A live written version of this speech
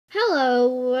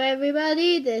Hello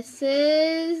everybody, this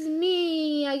is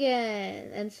me again.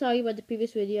 And sorry about the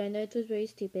previous video, I know it was very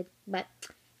stupid, but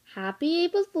happy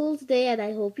April Fool's Day and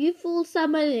I hope you fooled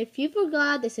someone. And if you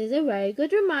forgot, this is a very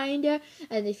good reminder.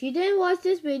 And if you didn't watch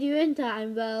this video in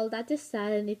time, well, that is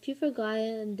sad. And if you forgot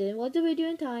and didn't watch the video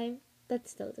in time,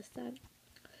 that's still just sad.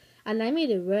 And I made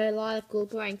a very lot of cool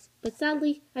pranks, but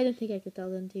sadly, I don't think I could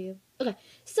tell them to you. Okay,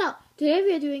 so today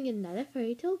we are doing another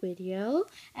fairy tale video,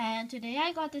 and today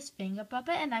I got this finger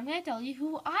puppet, and I'm gonna tell you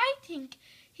who I think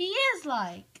he is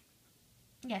like.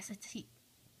 Yes, it's he.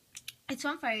 It's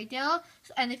from Fairy Tale,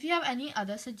 and if you have any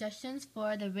other suggestions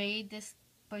for the way this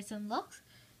person looks,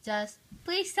 just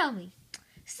please tell me.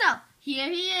 So here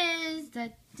he is,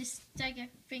 this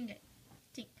giant finger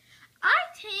thing. I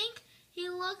think he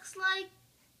looks like.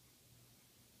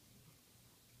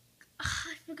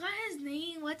 I forgot his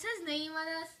name. What's his name on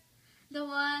us? The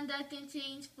one that can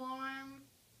change form.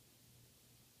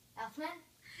 Elfman?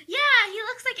 Yeah, he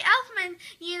looks like Elfman.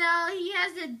 You know, he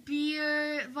has a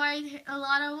beard, a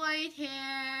lot of white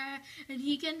hair, and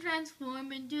he can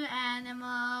transform into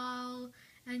animal,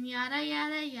 and yada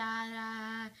yada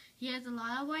yada. He has a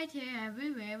lot of white hair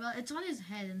everywhere. Well, it's on his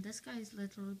head, and this guy's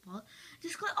literally bald.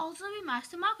 This could also be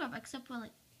Master Markov, except for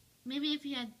like, maybe if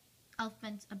he had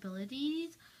Elfman's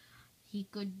abilities. He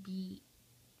could be,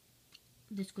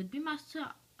 this could be Master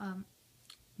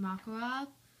Makarov,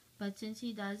 but since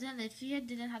he doesn't, if he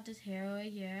didn't have this hair over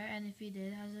here, and if he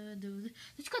did have to do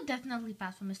this could definitely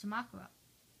pass for Mr. Makarov.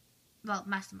 Well,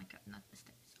 Master Makarov, not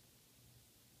Mr. So,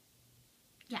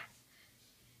 yeah.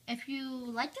 If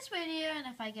you like this video, and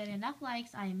if I get enough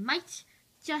likes, I might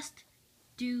just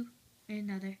do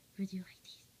another video like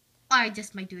this. Or I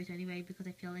just might do it anyway because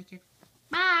I feel like it.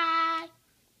 Bye!